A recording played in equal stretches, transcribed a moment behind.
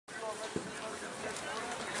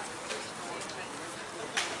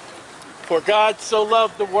For God so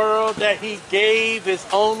loved the world that he gave his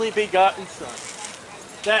only begotten Son,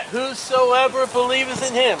 that whosoever believeth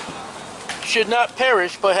in him should not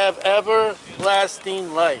perish but have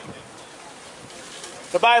everlasting life.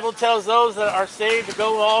 The Bible tells those that are saved to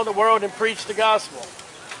go to all the world and preach the gospel.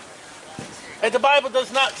 And the Bible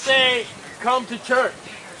does not say, come to church.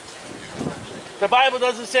 The Bible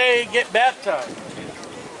doesn't say, get baptized.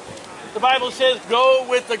 The Bible says, go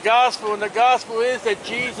with the gospel. And the gospel is that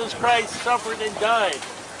Jesus Christ suffered and died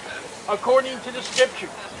according to the scriptures,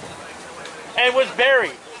 and was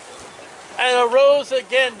buried, and arose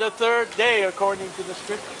again the third day according to the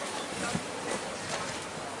scriptures.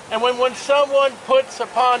 And when someone puts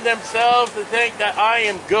upon themselves to think that I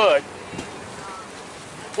am good,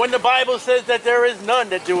 when the Bible says that there is none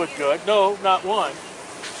that doeth good, no, not one.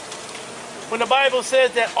 When the Bible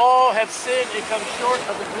says that all have sinned and come short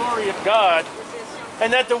of the glory of God,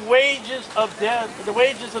 and that the wages of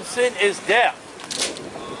sin is death,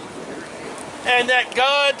 and that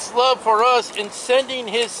God's love for us in sending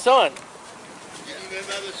his Son,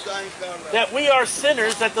 that we are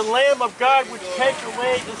sinners, that the Lamb of God would take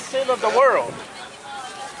away the sin of the world,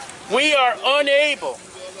 we are unable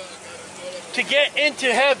to get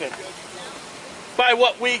into heaven by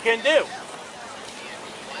what we can do.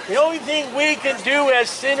 The only thing we can do as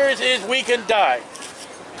sinners is we can die.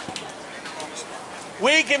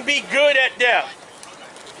 We can be good at death.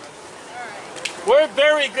 We're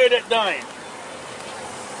very good at dying.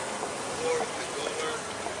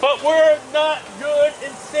 But we're not good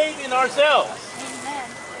in saving ourselves.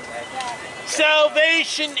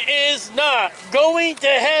 Salvation is not. Going to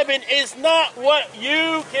heaven is not what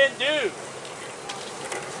you can do.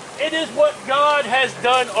 It is what God has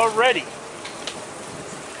done already.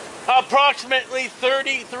 Approximately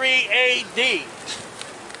 33 AD,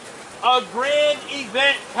 a grand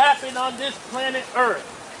event happened on this planet Earth,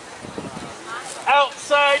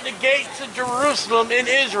 outside the gates of Jerusalem in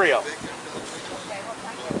Israel.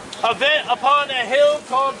 Event upon a hill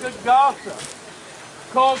called Golgotha,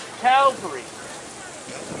 called Calvary,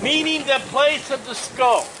 meaning the place of the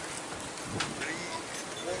skull.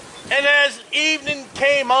 And as evening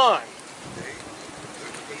came on,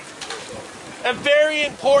 a very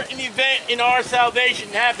important event in our salvation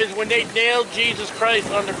happens when they nailed Jesus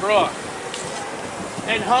Christ on the cross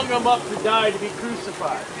and hung him up to die, to be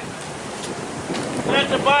crucified.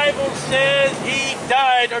 That the Bible says he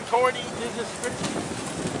died according to the scriptures.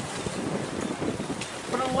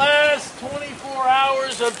 For the last 24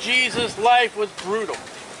 hours of Jesus' life was brutal.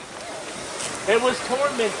 It was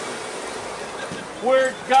tormenting.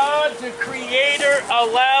 Where God, the Creator,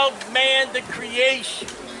 allowed man, the creation,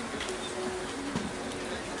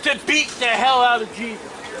 to beat the hell out of Jesus.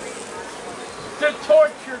 To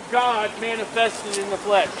torture God manifested in the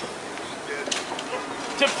flesh.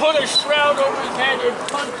 To put a shroud over his head and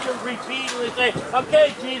punch him repeatedly and say,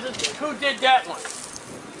 okay, Jesus, who did that one?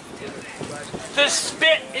 To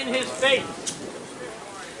spit in his face.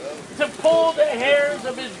 To pull the hairs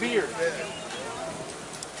of his beard.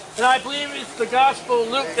 And I believe it's the Gospel of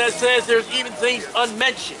Luke that says there's even things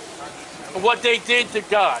unmentioned of what they did to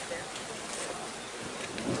God.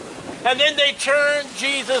 And then they turned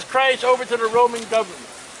Jesus Christ over to the Roman government.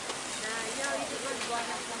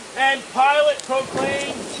 And Pilate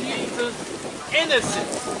proclaimed Jesus innocent.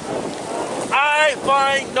 I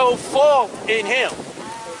find no fault in him.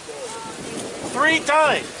 3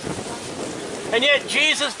 times. And yet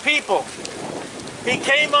Jesus' people, he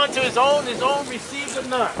came unto his own received him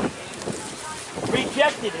not.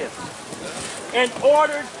 Rejected him. And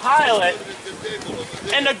ordered Pilate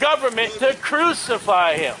and the government to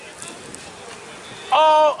crucify him.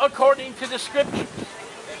 All according to the scriptures.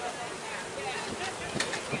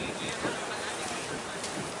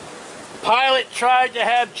 Pilate tried to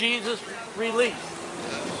have Jesus released.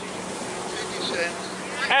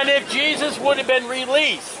 And if Jesus would have been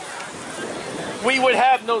released, we would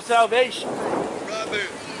have no salvation.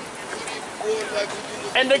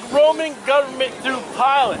 And the Roman government through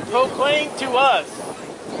Pilate proclaimed to us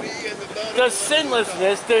the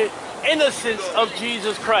sinlessness, the innocence of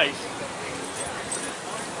Jesus Christ.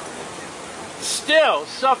 Still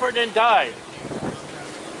suffered and died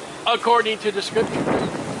according to the scriptures.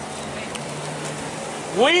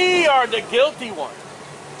 We are the guilty ones.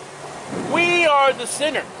 We are the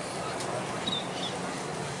sinners.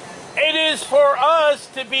 It is for us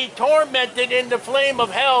to be tormented in the flame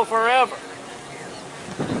of hell forever.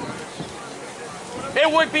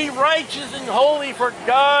 It would be righteous and holy for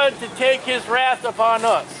God to take his wrath upon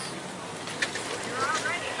us.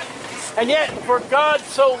 And yet, for God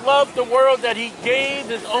so loved the world that he gave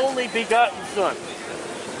his only begotten Son.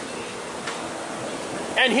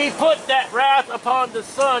 And he put that wrath upon the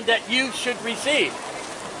Son that you should receive.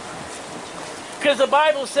 Because the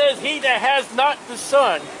Bible says, he that has not the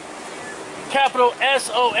Son, capital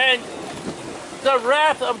S-O-N, the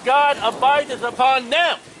wrath of God abideth upon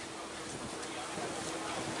them.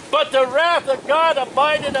 But the wrath of God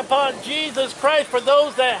abideth upon Jesus Christ for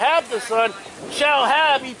those that have the Son shall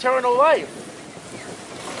have eternal life.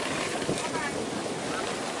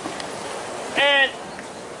 And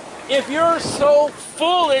if you're so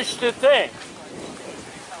foolish to think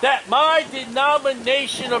that my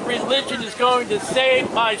denomination of religion is going to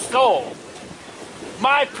save my soul,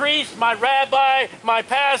 my priest, my rabbi, my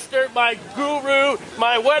pastor, my guru,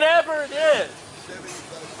 my whatever it is,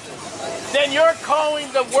 then you're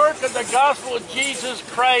calling the work of the gospel of Jesus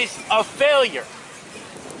Christ a failure.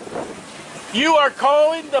 You are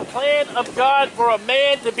calling the plan of God for a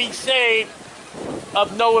man to be saved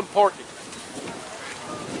of no importance.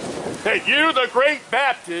 That you, the great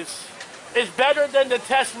Baptist, is better than the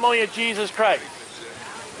testimony of Jesus Christ.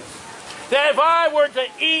 That if I were to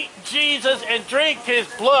eat Jesus and drink his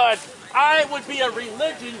blood, I would be a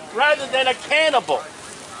religion rather than a cannibal.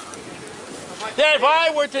 That if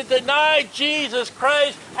I were to deny Jesus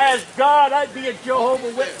Christ as God, I'd be a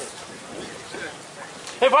Jehovah's Witness.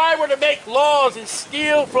 If I were to make laws and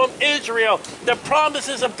steal from Israel the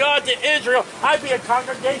promises of God to Israel, I'd be a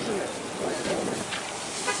Congregationalist.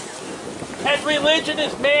 And religion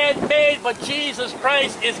is man-made, but Jesus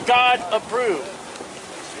Christ is God-approved.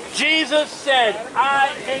 Jesus said, I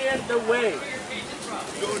am the way,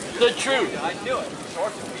 the truth,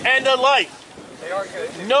 and the life.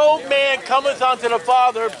 No man cometh unto the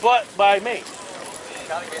Father but by me.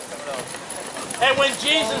 And when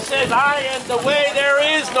Jesus says, I am the way, there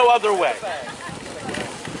is no other way.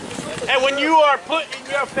 And when you are putting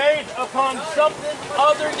your faith upon something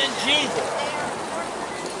other than Jesus,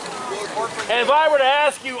 and if I were to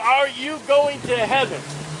ask you, are you going to heaven?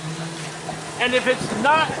 And if it's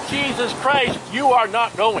not Jesus Christ, you are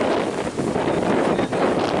not going.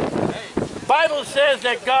 Bible says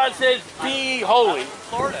that God says, be holy,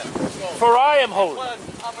 for I am holy.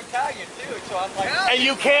 I'm Italian too, so I'm like... And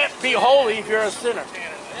you can't be holy if you're a sinner.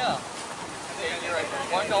 Yeah. You're right.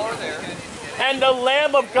 $1 there. And the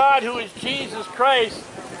Lamb of God, who is Jesus Christ,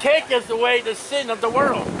 taketh away the sin of the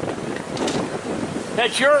world.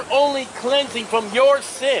 That your only cleansing from your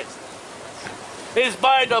sin is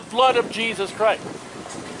by the blood of Jesus Christ.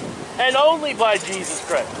 And only by Jesus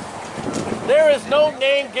Christ. There is no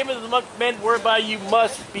name given among men whereby you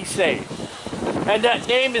must be saved. And that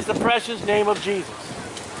name is the precious name of Jesus.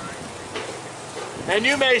 And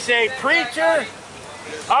you may say, preacher,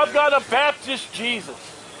 I've got a Baptist Jesus.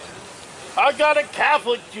 I've got a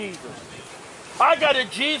Catholic Jesus. I got a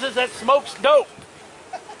Jesus that smokes dope.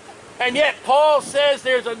 And yet Paul says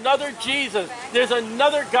there's another Jesus, there's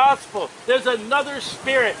another gospel, there's another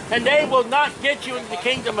spirit, and they will not get you into the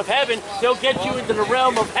kingdom of heaven, they'll get you into the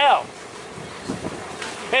realm of hell.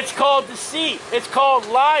 It's called deceit, it's called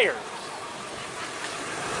liars.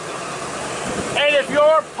 And if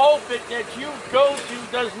your pulpit that you go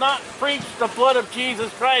to does not preach the blood of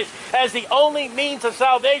Jesus Christ as the only means of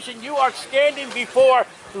salvation, you are standing before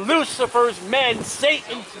Lucifer's men,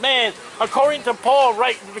 Satan's men, according to Paul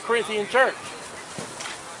writing to the Corinthian church.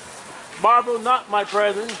 Marvel not, my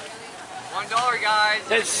brethren, $1, guys.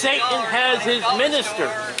 that Satan has his ministers.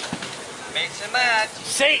 Mix and match.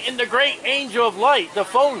 Satan, the great angel of light, the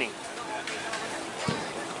phony.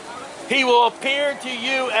 He will appear to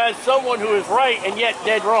you as someone who is right and yet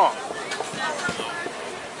dead wrong.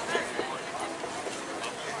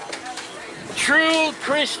 True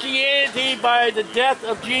Christianity by the death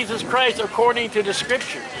of Jesus Christ according to the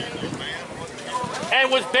Scriptures,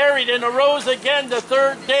 and was buried and arose again the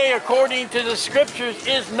third day according to the Scriptures,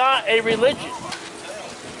 is not a religion.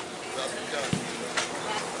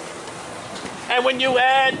 And when you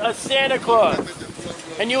add a Santa Claus,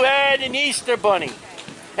 and you add an Easter bunny,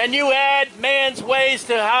 and you add man's ways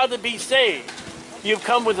to how to be saved, you've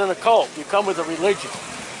come with an occult, you've come with a religion.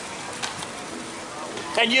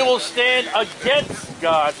 And you will stand against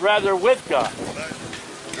God rather with God.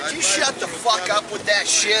 Could you shut the fuck up with that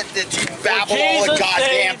shit that you babble all Jesus the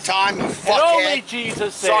goddamn saves, time, you and only fuckhead?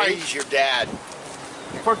 Jesus Sorry, saves. he's your dad.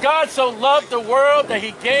 For God so loved the world that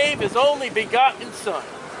he gave his only begotten Son,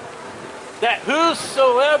 that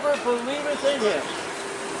whosoever believeth in him,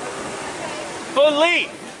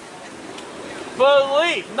 believe,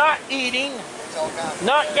 not eating,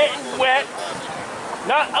 not getting wet,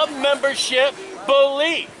 not a membership,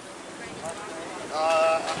 believe.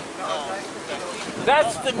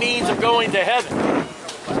 That's the means of going to heaven.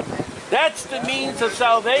 That's the means of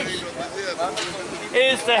salvation,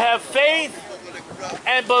 is to have faith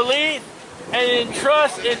and believe and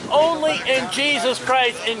trust in only in Jesus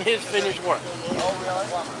Christ in his finished work.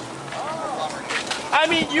 I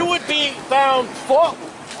mean, you would be found faultless.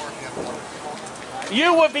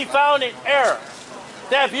 You would be found in error.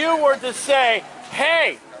 That if you were to say,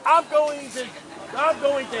 hey, I'm going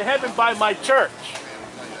to heaven by my church.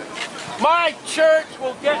 My church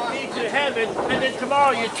will get me to heaven, and then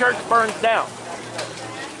tomorrow your church burns down.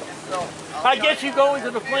 I guess you go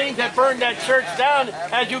into the flames that burn that church down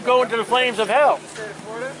as you go into the flames of hell.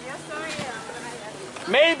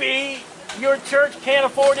 Maybe your church can't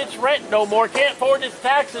afford its rent no more, can't afford its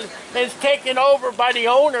taxes, and is taken over by the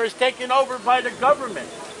owners, taken over by the government.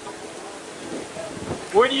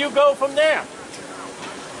 Where do you go from there?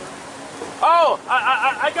 Oh,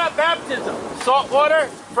 I got baptism. Salt water,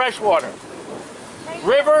 fresh water.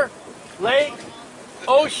 River, lake,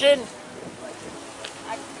 ocean,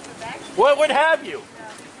 what would have you?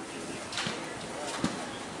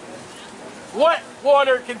 What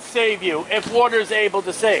water can save you if water is able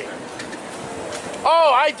to save?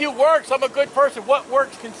 Oh, I do works. I'm a good person. What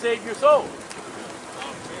works can save your soul?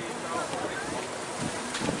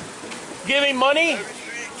 Giving money?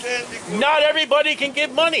 Not everybody can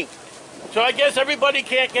give money. So I guess everybody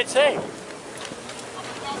can't get saved.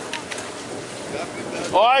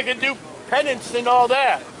 Oh, I can do penance and all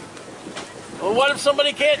that. Well, what if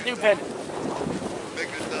somebody can't do penance?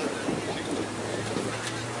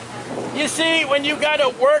 You see, when you got to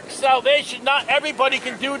work salvation, not everybody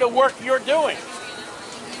can do the work you're doing.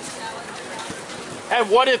 And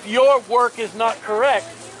what if your work is not correct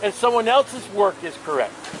and someone else's work is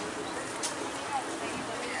correct?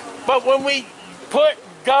 But when we put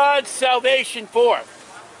God's salvation forth,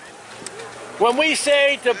 when we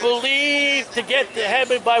say to believe to get to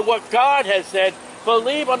heaven by what God has said,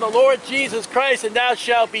 believe on the Lord Jesus Christ and thou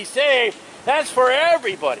shalt be saved, that's for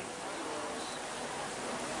everybody.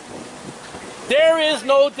 There is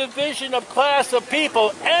no division of class of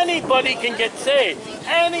people. Anybody can get saved.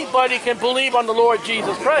 Anybody can believe on the Lord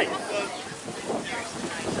Jesus Christ.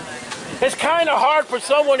 It's kind of hard for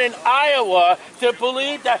someone in Iowa to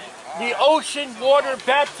believe that the ocean water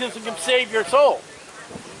baptism can save your soul.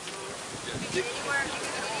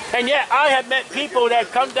 And yet I have met people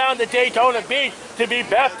that come down to Daytona Beach to be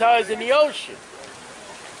baptized in the ocean.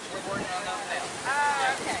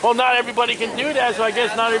 Well, not everybody can do that, so I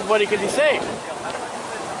guess not everybody can be saved.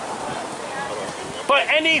 But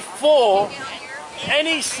any fool,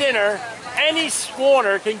 any sinner, any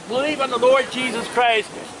scorner can believe on the Lord Jesus Christ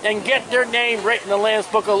and get their name written in the Lamb's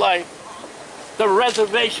Book of Life, the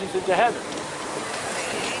reservations into heaven.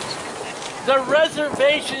 The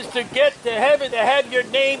reservations to get to heaven, to have your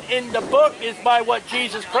name in the book, is by what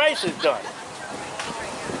Jesus Christ has done.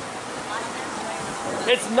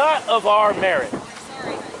 It's not of our merit.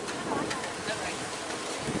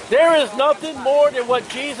 There is nothing more than what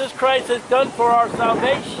Jesus Christ has done for our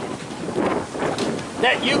salvation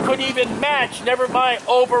that you could even match, never mind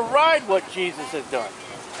override what Jesus has done.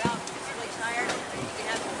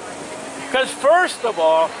 Because first of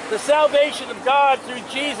all, the salvation of God through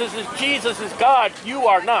Jesus is God. You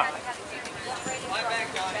are not.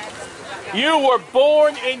 You were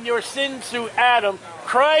born in your sins through Adam.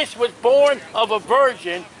 Christ was born of a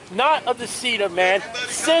virgin, not of the seed of man.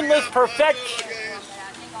 Sinless perfection.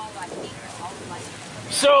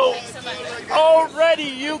 So already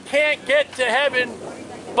you can't get to heaven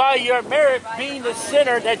by your merit, being the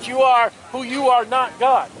sinner that you are, who you are not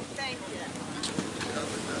God.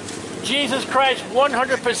 Jesus Christ,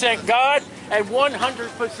 100% God and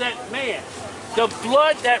 100% man. The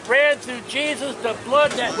blood that ran through Jesus, the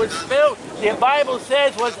blood that was spilled, the Bible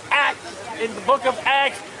says was Acts, in the book of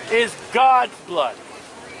Acts, is God's blood.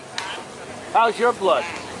 How's your blood?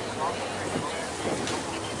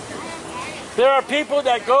 There are people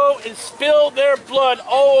that go and spill their blood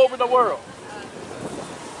all over the world.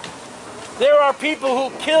 There are people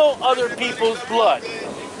who kill other people's blood.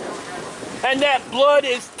 And that blood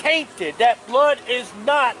is tainted. That blood is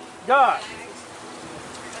not God.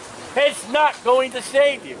 It's not going to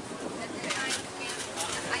save you.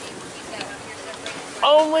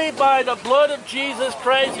 Only by the blood of Jesus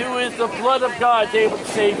Christ, who is the blood of God, is able to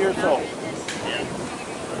save your soul.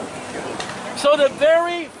 So the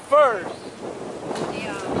very first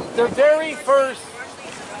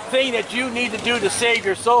thing that you need to do to save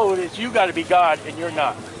your soul is you got to be God, and you're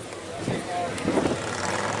not.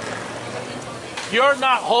 You're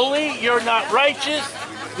not holy, you're not righteous,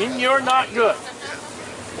 and you're not good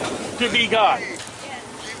to be God.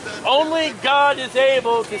 Only God is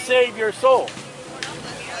able to save your soul.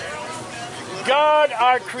 God,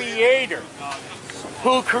 our Creator,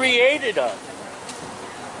 who created us,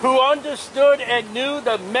 who understood and knew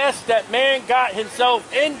the mess that man got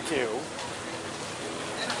himself into,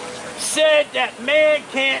 said that man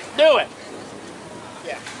can't do it.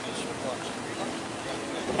 Yeah.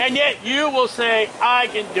 And yet you will say, I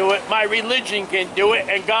can do it, my religion can do it,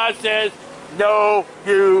 and God says, no,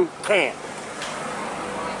 you can't.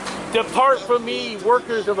 Depart from me,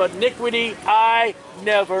 workers of iniquity, I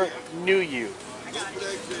never knew you.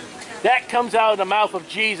 That comes out of the mouth of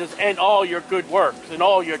Jesus and all your good works and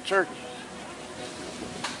all your churches.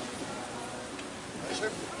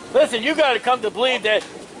 Listen, you got to come to believe that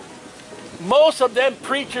most of them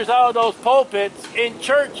preachers out of those pulpits in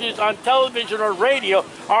churches, on television or radio,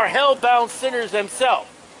 are hell-bound sinners themselves.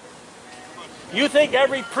 You think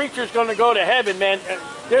every preacher's going to go to heaven, man?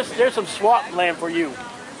 There's some swamp land for you.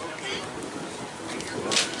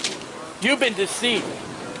 You've been deceived.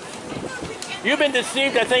 You've been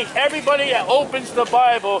deceived to think everybody that opens the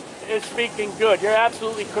Bible is speaking good. You're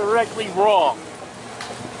absolutely correctly wrong.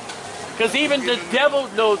 Because even the devil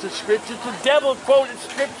knows the scriptures. The devil quoted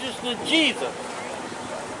scriptures to Jesus.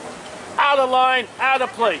 Out of line, out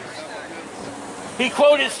of place. He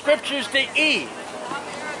quoted scriptures to Eve.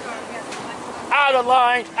 Out of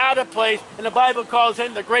line, out of place. And the Bible calls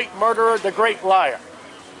him the great murderer, the great liar.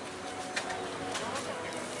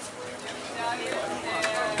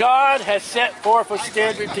 God has set forth a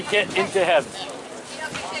standard to get into heaven.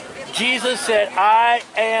 Jesus said, I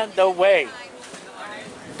am the way,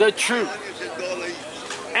 the truth,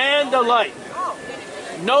 and the life.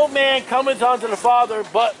 No man cometh unto the Father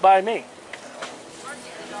but by me.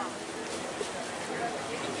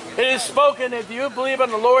 It is spoken, if you believe on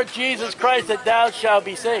the Lord Jesus Christ, that thou shalt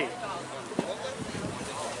be saved.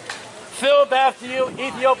 Philip, after you,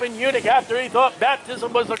 Ethiopian eunuch, after he thought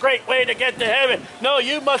baptism was a great way to get to heaven. No,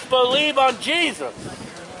 you must believe on Jesus.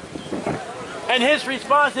 And his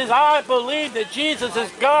response is, I believe that Jesus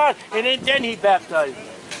is God, and then he baptized him.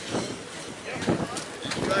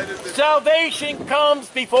 Salvation comes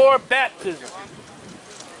before baptism.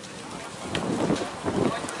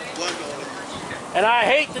 And I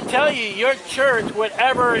hate to tell you, your church,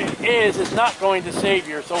 whatever it is not going to save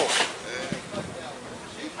your soul.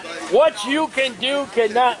 What you can do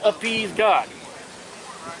cannot appease God.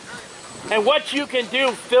 And what you can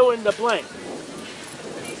do, fill in the blank.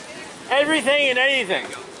 Everything and anything.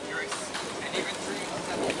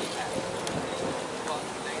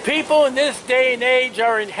 People in this day and age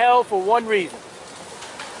are in hell for one reason.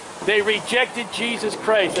 They rejected Jesus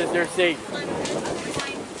Christ as their Savior.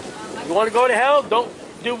 You want to go to hell? Don't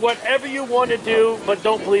do whatever you want to do, but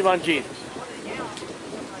don't believe on Jesus.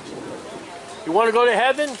 You want to go to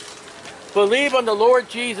heaven? Believe on the Lord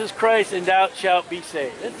Jesus Christ and thou shalt be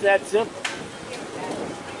saved. It's that simple.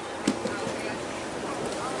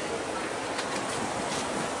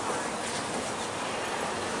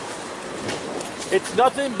 It's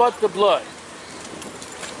nothing but the blood.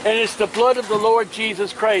 And it's the blood of the Lord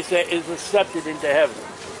Jesus Christ that is accepted into heaven.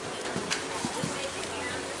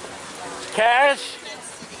 Cash,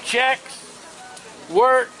 checks,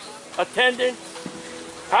 works, attendance,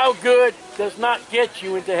 how good does not get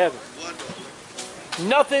you into heaven.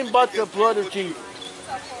 Nothing but the blood of Jesus.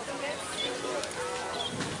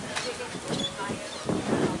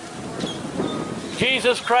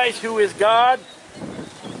 Jesus Christ, who is God,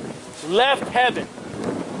 left heaven,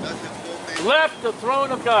 left the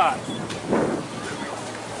throne of God,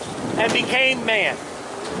 and became man.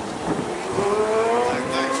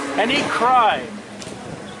 And he cried,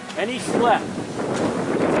 and he slept.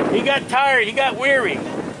 He got tired, he got weary,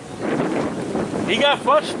 he got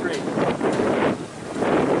frustrated.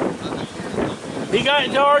 He got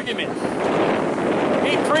into arguments.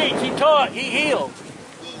 He preached, he taught, he healed.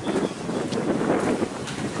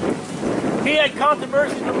 He had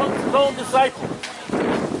controversies amongst his own disciples.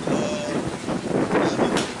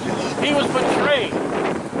 He was betrayed.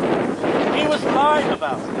 He was lied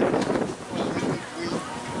about.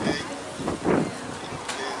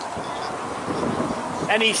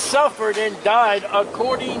 And he suffered and died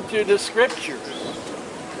according to the scriptures.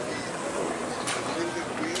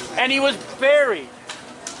 And he was buried.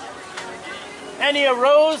 And he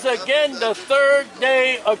arose again the third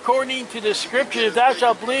day according to the scriptures. If thou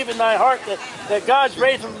shalt believe in thy heart that God's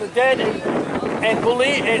raised from the dead and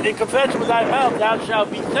believe and confess with thy mouth, thou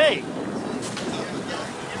shalt be saved.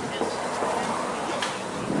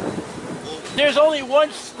 There's only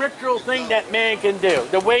one scriptural thing that man can do.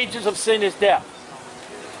 The wages of sin is death.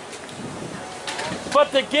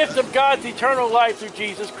 But the gift of God's eternal life through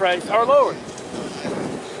Jesus Christ our Lord.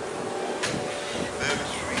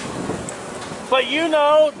 But you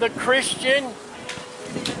know, the Christian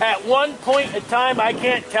At one point in time, I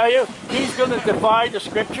can't tell you, he's going to defy the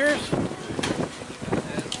scriptures.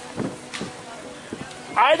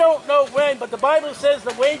 I don't know when, but the Bible says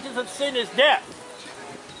the wages of sin is death.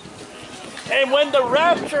 And when the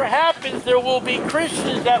rapture happens, there will be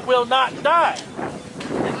Christians that will not die.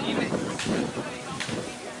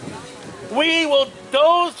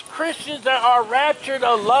 Those Christians that are raptured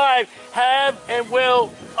alive have and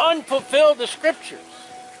will unfulfill the scriptures.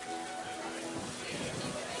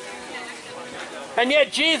 And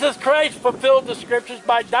yet Jesus Christ fulfilled the scriptures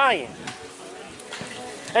by dying.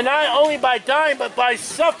 And not only by dying, but by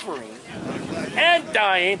suffering and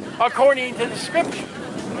dying according to the scripture.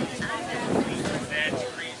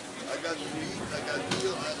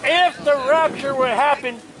 If the rapture will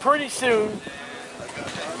happen pretty soon,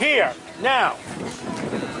 here, now,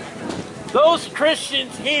 those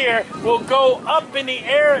Christians here will go up in the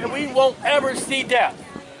air and we won't ever see death.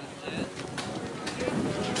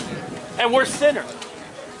 And we're sinners.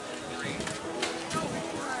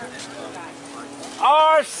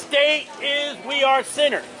 Our state is we are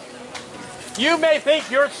sinners. You may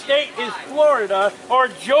think your state is Florida or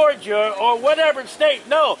Georgia or whatever state.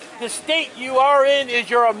 No, the state you are in is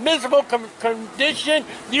you're a miserable condition.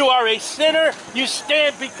 You are a sinner. You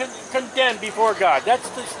stand condemned before God. That's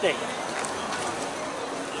the state.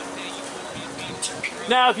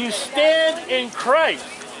 Now, if you stand in Christ,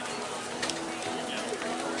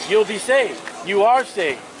 you'll be saved. You are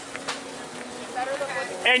saved.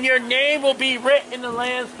 And your name will be written in the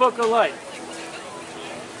Lamb's Book of Life.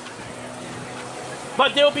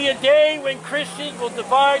 But there'll be a day when Christians will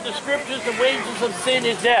defy the scriptures. The wages of sin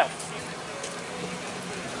is death.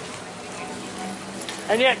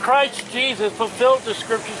 And yet Christ Jesus fulfilled the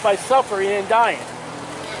scriptures by suffering and dying.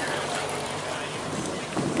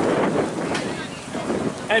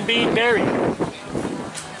 And being buried.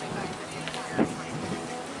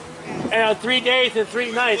 And on 3 days and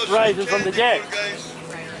 3 nights rising from the dead.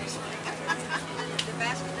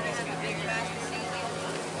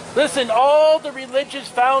 Listen, all the religious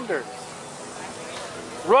founders,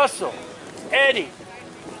 Russell, Eddie,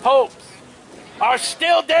 popes, are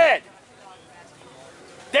still dead.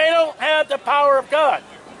 They don't have the power of God.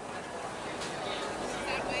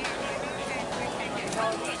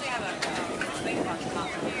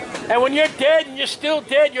 And when you're dead and you're still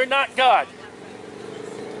dead, you're not God.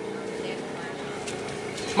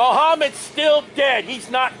 Muhammad's still dead. He's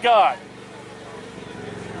not God.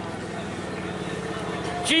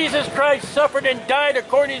 Jesus Christ suffered and died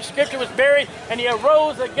according to Scripture, was buried, and he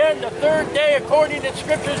arose again the third day according to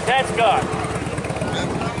Scriptures. That's God.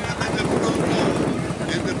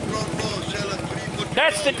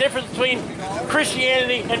 That's the difference between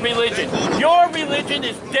Christianity and religion. Your religion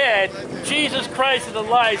is dead. Jesus Christ is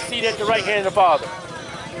alive, seated at the right hand of the Father.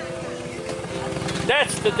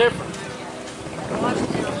 That's the difference.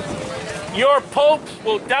 Your popes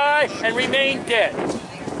will die and remain dead.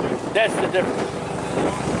 That's the difference.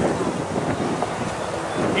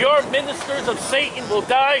 Your ministers of Satan will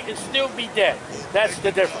die and still be dead. That's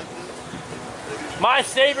the difference. My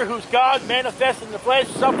Savior, who's God, manifested in the flesh,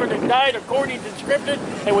 suffered and died according to the Scriptures,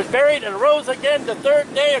 and was buried and arose again the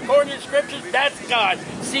third day according to the Scriptures. That's God,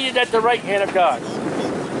 seated at the right hand of God.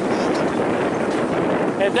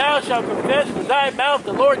 And thou shalt confess with thy mouth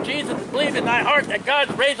the Lord Jesus, and believe in thy heart that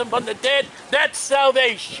God raised him from the dead. That's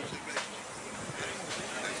salvation.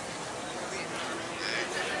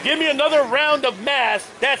 Give me another round of mass,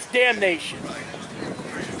 that's damnation.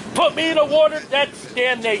 Put me in the water, that's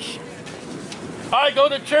damnation. I go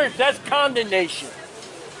to church, that's condemnation.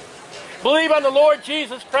 Believe on the Lord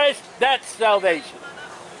Jesus Christ, that's salvation.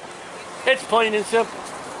 It's plain and simple.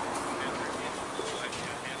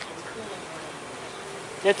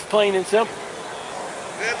 It's plain and simple.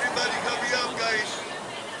 Everybody come up, guys.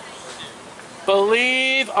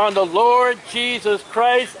 Believe on the Lord Jesus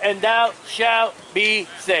Christ, and thou shalt be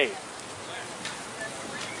saved.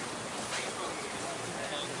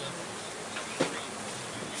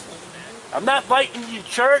 I'm not inviting you to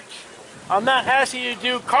church. I'm not asking you to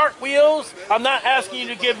do cartwheels. I'm not asking you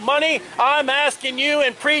to give money. I'm asking you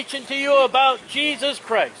and preaching to you about Jesus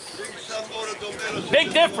Christ.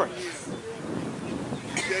 Big difference.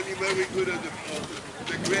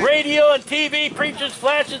 Radio and TV preachers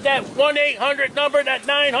flashes that 1-800 number, that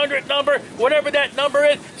 900 number, whatever that number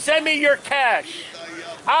is. Send me your cash.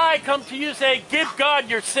 I come to you and say, give God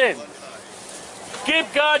your sins. Give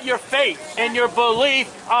God your faith and your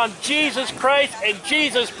belief on Jesus Christ and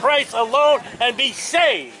Jesus Christ alone, and be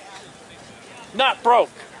saved. Not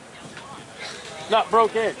broke. Not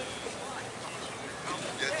broken.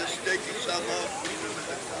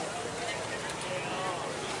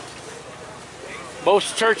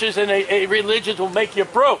 Most churches and religions will make you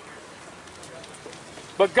broke.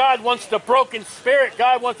 But God wants the broken spirit.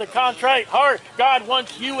 God wants a contrite heart. God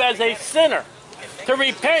wants you as a sinner to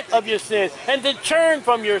repent of your sins and to turn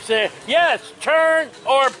from your sin. Yes, turn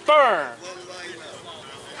or burn.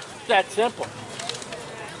 It's that simple.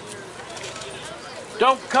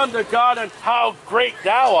 Don't come to God on how great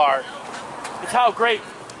thou art. It's how great.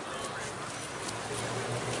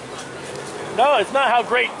 No, it's not how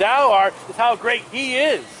great thou art. It's how great He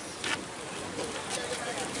is.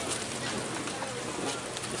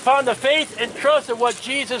 It's upon the faith and trust of what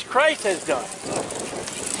Jesus Christ has done.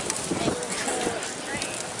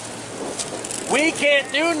 We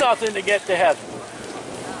can't do nothing to get to heaven.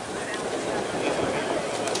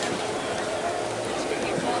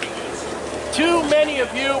 Too many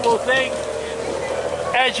of you will think,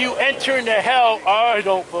 as you enter into hell, I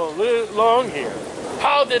don't belong here.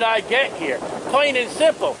 How did I get here? Plain and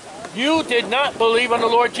simple. You did not believe on the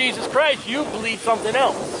Lord Jesus Christ. You believed something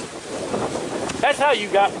else. That's how you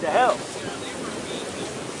got into hell.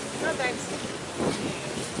 No thanks.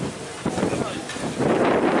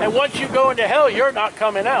 And once you go into hell, you're not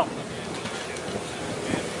coming out.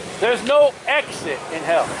 There's no exit in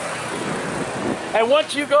hell. And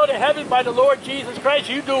once you go to heaven by the Lord Jesus Christ,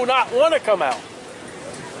 you do not want to come out.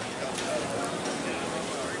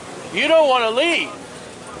 You don't want to leave.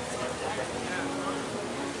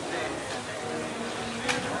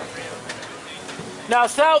 Now,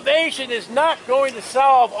 salvation is not going to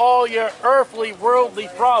solve all your earthly, worldly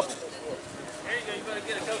problems.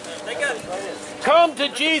 Come to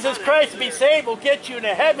Jesus Christ to be saved will get you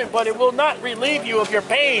into heaven, but it will not relieve you of your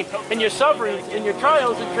pain and your sufferings and your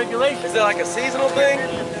trials and tribulations. Is it like a seasonal thing?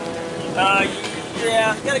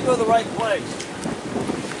 Yeah, you gotta go to the right place.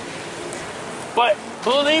 But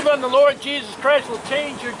believe on the Lord Jesus Christ will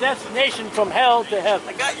change your destination from hell to heaven.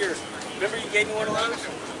 I got yours. Remember you gave me one of those?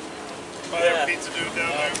 Yeah. Pizza dude down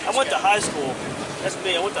there. I went to high school. That's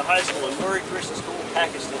me. I went to high school in Murray Christian School,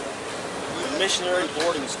 Pakistan. Missionary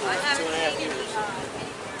boarding school, 2.5 years.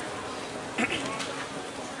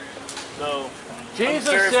 So, Jesus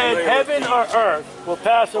said, heaven or earth will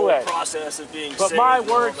pass away, process of being but saved my and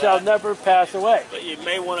word all shall that. never pass away. But you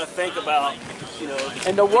may want to think about, you know,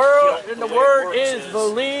 And the word is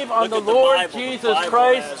believe on the look at the Lord Bible. The Jesus Bible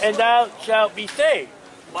Christ has- and thou shalt be saved.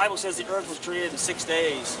 The Bible says the earth was created in 6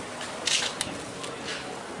 days.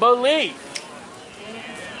 Believe,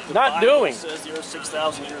 The not Bible doing. says the earth's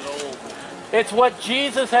 6,000 years old. It's what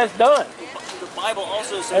Jesus has done. The Bible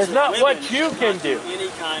also says It's that not what women you should can not do. any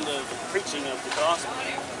kind of preaching of the gospel.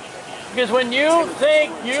 Because when you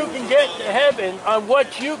think you can get to heaven on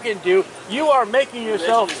what you can do, you are making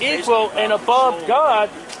yourself equal and above God,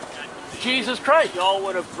 Jesus Christ. Y'all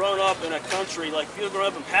would have grown up in a country, like if you had grown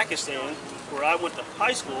up in Pakistan, where I went to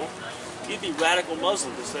high school, you'd be radical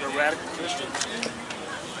Muslims instead of radical Christians.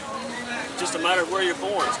 Just a matter of where you're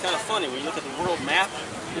born. It's kind of funny when you look at the world map.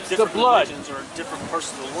 It's different the blood. religions are different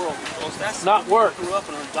parts of the world because that's Not works. grew up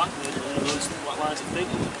and are indoctrinated in those lines of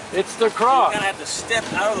thinking. It's the You cross. kind of have to step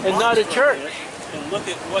out of the And box not a for church. minute and look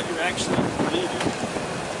at what you're actually believing.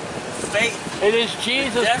 Faith. It is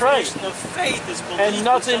Jesus The Christ. definition of faith is belief And in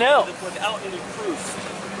nothing something else. without any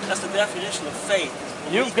proof. That's the definition of faith.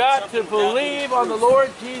 Belief You've in got to something without any believe on the proof. Lord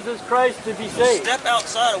Jesus Christ to be So saved. step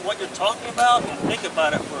outside of what you're talking about and think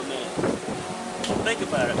about it for a minute. Think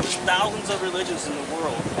about it. There's thousands of religions in the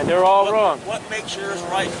world. And they're all What- wrong. What makes yours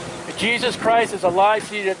right? Jesus Christ is alive,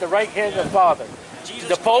 seated at the right hand of the Father. Jesus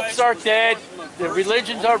The popes Christ are was dead. born from a The virgin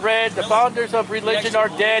religions woman. are red. The Really? founders of religion are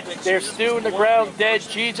dead. They're still in the ground dead.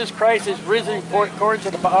 Jesus Christ is risen according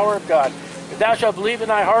to the power of God. If thou shalt believe in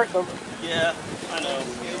thy heart, Yeah, I know.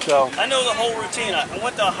 so I know the whole routine. I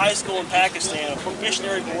went to a high school in Pakistan, a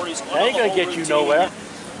missionary boarding school. That ain't I know gonna the get you whole routine. nowhere.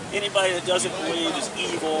 Anybody that doesn't believe is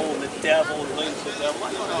evil and the devil, related to the devil.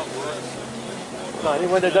 I know how it works.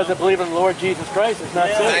 anyone that doesn't believe in the Lord Jesus Christ is not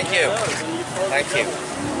Yeah, saved. Thank you. it does, and you've heard the Thank you.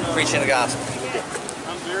 devil. Preaching the gospel.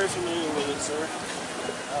 I'm very familiar with it, sir.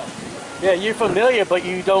 Yeah, you're familiar, but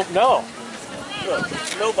you don't know. Look,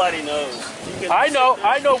 nobody knows. You can I know sit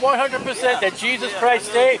there- 100% that Jesus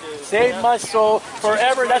Christ saved my soul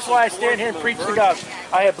forever. That's why I stand here and preach the gospel.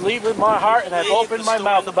 I have believed with my heart and I've Believe opened the my story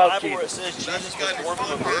mouth in the about Bible where Jesus. it says Jesus was born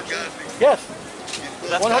from a virgin. Yes,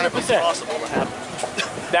 That's 100%. possible to happen.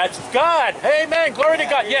 that's God. Amen. Glory to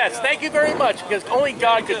God. Yes, thank you very much, because only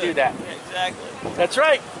God could do that. Yeah, exactly. That's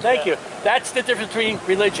right. Thank you. That's the difference between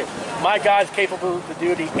religion. My God's capable to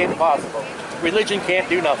do the impossible. Religion can't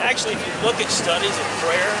do nothing. Actually, if you look at studies of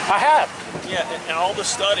prayer, I have. yeah, and all the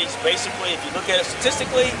studies, basically, if you look at it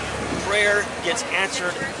statistically, prayer gets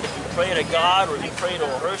answered. If you pray to God or you pray to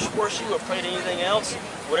a horse or pray to anything else,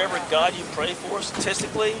 whatever God you pray for,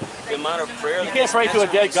 statistically, the amount of prayer You can't pray to a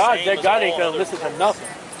dead God. Dead God ain't going to listen to nothing.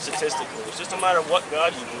 Statistically, it's just a matter of what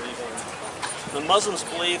God you believe in. The Muslims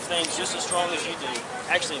believe things just as strong as you do,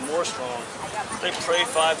 actually more strong. They pray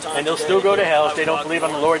 5 times and they'll a day, still go to hell if five they don't o'clock believe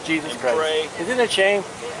on the in Lord Jesus and Christ. pray. Isn't it a shame?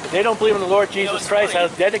 If they don't believe in the Lord Jesus it's Christ, funny.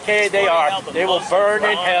 how dedicated It's they funny are, how the they will Muslims, burn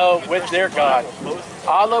in Quran, hell and with their Christian God. Bible both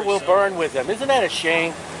Allah very will similar. burn with them. Isn't that a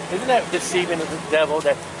shame? Isn't that deceiving of the devil?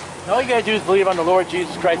 That all you got to do is believe on the Lord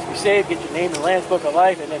Jesus Christ, be saved, get your name in the Lamb's Book of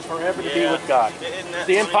Life, and then forever to be Yeah. with God. Isn't that It's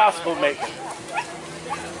the funny how impossible that maker.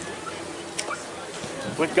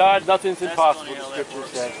 With God, nothing's That's impossible, funny the how that Scripture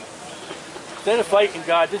works. says. Instead of fighting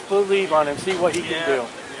God, just believe on Him, see what He can do.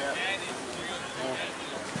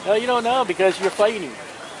 No, you don't know because you're fighting.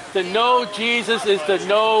 To know Jesus is to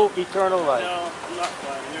know eternal life. No, I'm not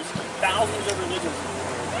fighting. There's thousands of religions.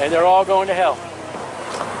 And they're all going to hell.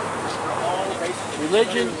 All basically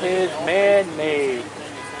Religion is man-made.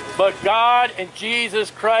 But God and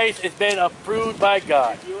Jesus Christ has been approved by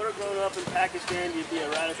God. If you would have grown up in Pakistan, you'd be a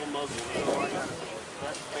radical Muslim. So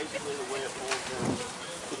that's basically the way it boils down.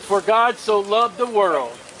 For God so loved the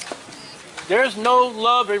world. There's no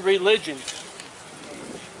love in religion.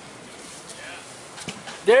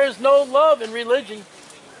 There's no love in religion.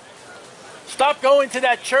 Stop going to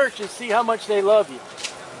that church and see how much they love you.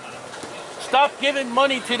 Stop giving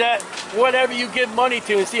money to that, whatever you give money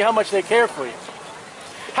to, and see how much they care for you.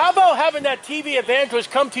 How about having that TV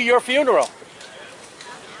evangelist come to your funeral?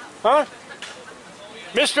 Huh?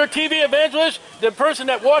 Mr. TV evangelist, the person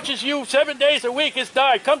that watches you 7 days a week has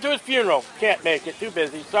died. Come to his funeral. Can't make it. Too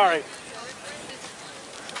busy. Sorry.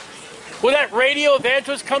 Will that radio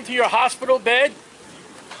evangelist come to your hospital bed?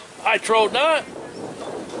 I trolled not.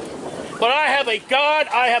 But I have a God,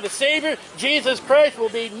 I have a Savior. Jesus Christ will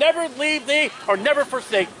be never leave thee or never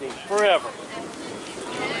forsake thee forever.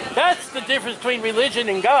 That's the difference between religion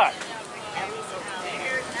and God.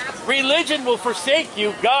 Religion will forsake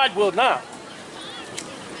you, God will not.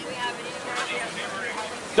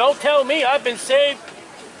 Don't tell me I've been saved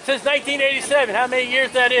since 1987. How many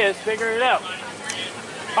years that is, figure it out.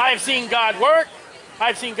 I have seen God work.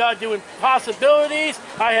 I've seen God do impossibilities.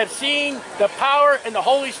 I have seen the power and the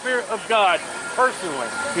Holy Spirit of God personally.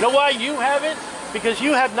 You know why you haven't? Because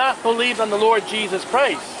you have not believed on the Lord Jesus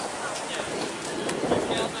Christ.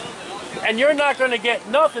 And you're not going to get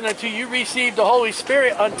nothing until you receive the Holy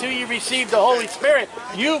Spirit. Until you receive the Holy Spirit,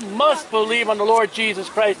 you must believe on the Lord Jesus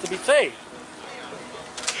Christ to be saved.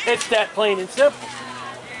 It's that plain and simple.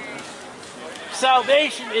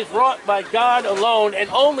 Salvation is wrought by God alone and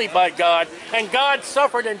only by God. And God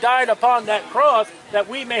suffered and died upon that cross that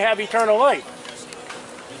we may have eternal life.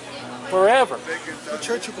 Forever. What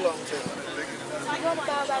church you belong to? I don't know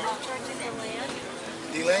about the church in the land.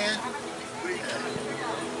 The land?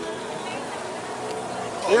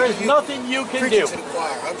 There is nothing you can do. To the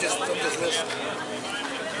choir. I'm just listening.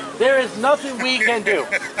 There is nothing we can do.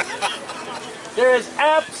 There is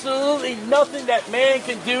absolutely nothing that man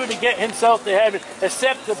can do to get himself to heaven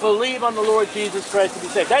except to believe on the Lord Jesus Christ to be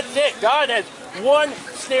saved. That's it. God has one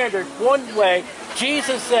standard, one way.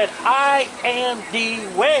 Jesus said, I am the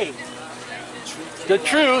way, the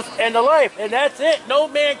truth, and the life. And that's it. No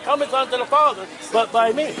man cometh unto the Father but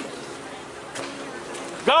by me.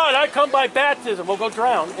 God, I come by baptism. We'll go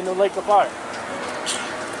drown in the lake of fire.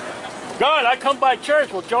 God, I come by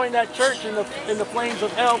church. We'll join that church in the flames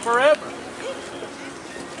of hell forever.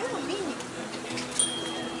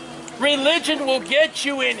 Religion will get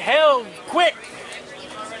you in hell quick.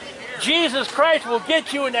 Jesus Christ will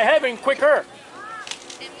get you into heaven quicker.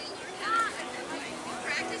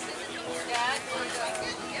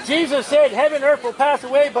 Jesus said, heaven and earth will pass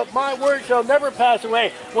away, but my word shall never pass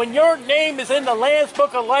away. When your name is in the Lamb's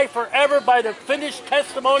Book of Life forever by the finished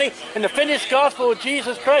testimony and the finished gospel of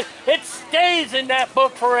Jesus Christ, it stays in that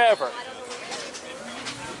book forever.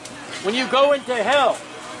 When you go into hell,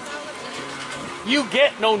 you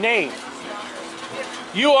get no name.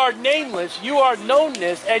 You are nameless, you are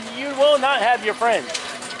knownness, and you will not have your friends.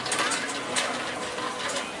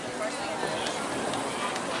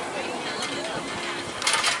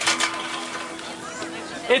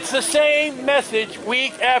 It's the same message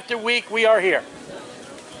week after week we are here.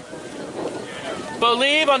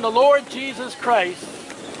 Believe on the Lord Jesus Christ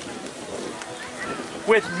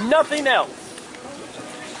with nothing else,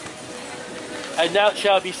 and thou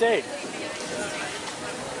shalt be saved.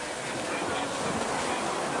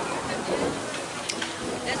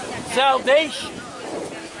 Salvation,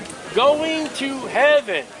 going to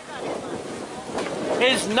heaven,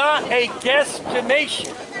 is not a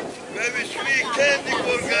guesstimation. Very sweet candy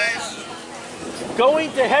for guys. Going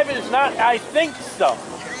to heaven is not, I think so.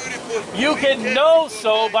 Beautiful You can know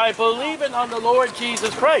so by believing on the Lord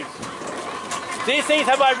Jesus Christ. These things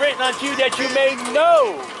have I written unto you that you may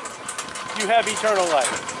know you have eternal life.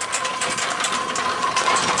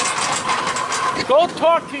 Go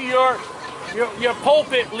talk to your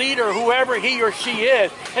pulpit leader, whoever he or she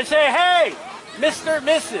is, and say, hey, Mr.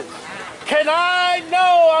 Mrs., can I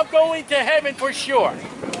know I'm going to heaven for sure?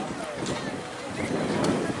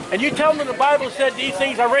 And you tell them the Bible said these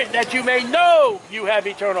things are written that you may know you have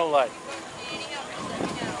eternal life.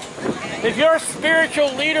 If your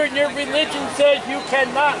spiritual leader in your religion says you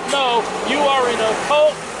cannot know, you are in a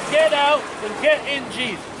cult, get out and get in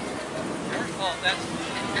Jesus.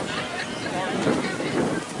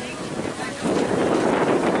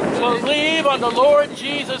 Believe on the Lord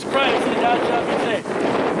Jesus Christ and thou shalt be saved.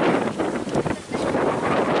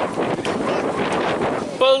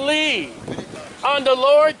 Believe on the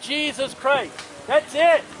Lord Jesus Christ. That's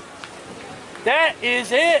it. That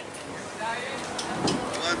is it.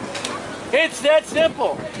 It's that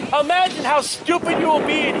simple. Imagine how stupid you will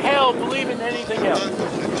be in hell believing anything else.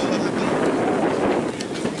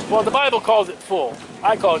 Well, the Bible calls it fool.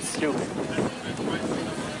 I call it stupid.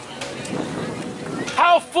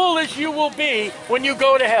 How foolish you will be when you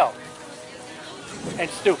go to hell. And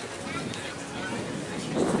stupid.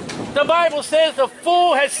 The Bible says the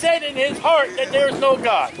fool has said in his heart that there is no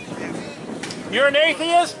God. You're an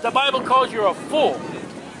atheist, the Bible calls you a fool.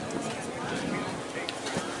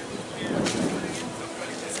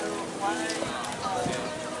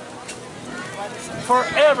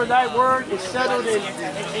 Forever thy word is settled in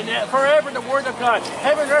forever the word of God.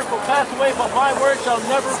 Heaven and earth will pass away, but my word shall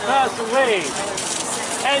never pass away.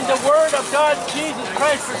 And the word of God, Jesus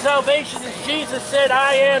Christ for salvation, is Jesus said,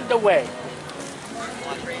 I am the way,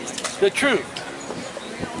 the truth,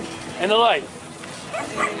 and the life.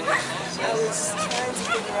 I was trying to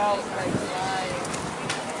figure out like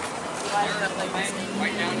why did I like this thing?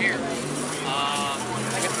 Right down here.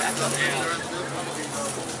 I guess that's up there.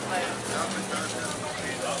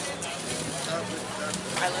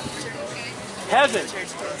 I left the church. Heaven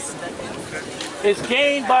is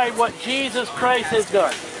gained by what Jesus Christ has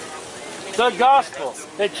done. The gospel,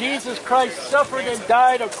 that Jesus Christ suffered and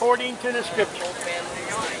died according to the scripture,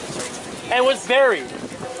 and was buried,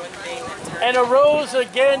 and arose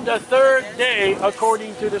again the third day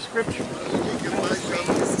according to the scripture.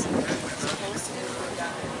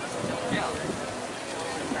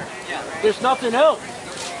 There's nothing else.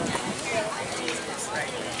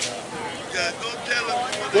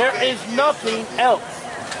 There is nothing else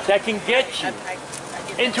that can get you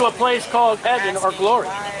into a place called heaven or glory.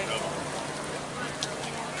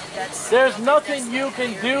 There's nothing you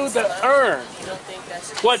can do to earn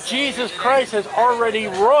what Jesus Christ has already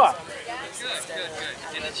wrought.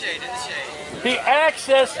 The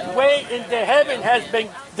access way into heaven has been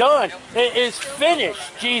done. It is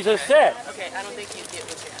finished, Jesus said. Okay, I don't think you get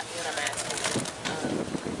what I'm asking.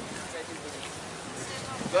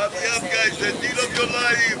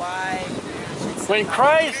 When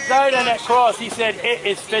Christ died on that cross, he said, it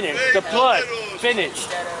is finished. The blood, finished.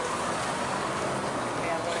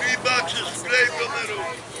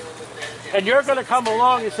 And you're going to come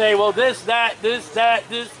along and say, well, this, that, this, that,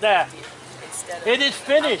 this, that. It is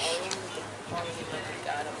finished.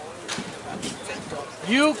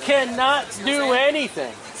 You cannot do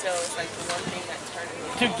anything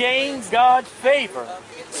to gain God's favor.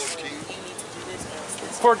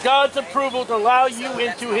 For God's approval to allow you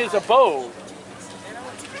into his abode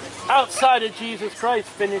outside of Jesus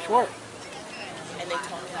Christ's finished work.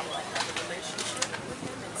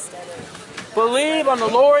 Believe on the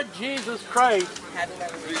Lord Jesus Christ,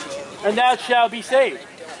 and thou shalt be saved.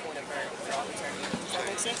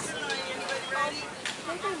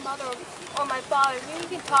 Maybe mother or my father, maybe you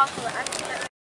can talk to her.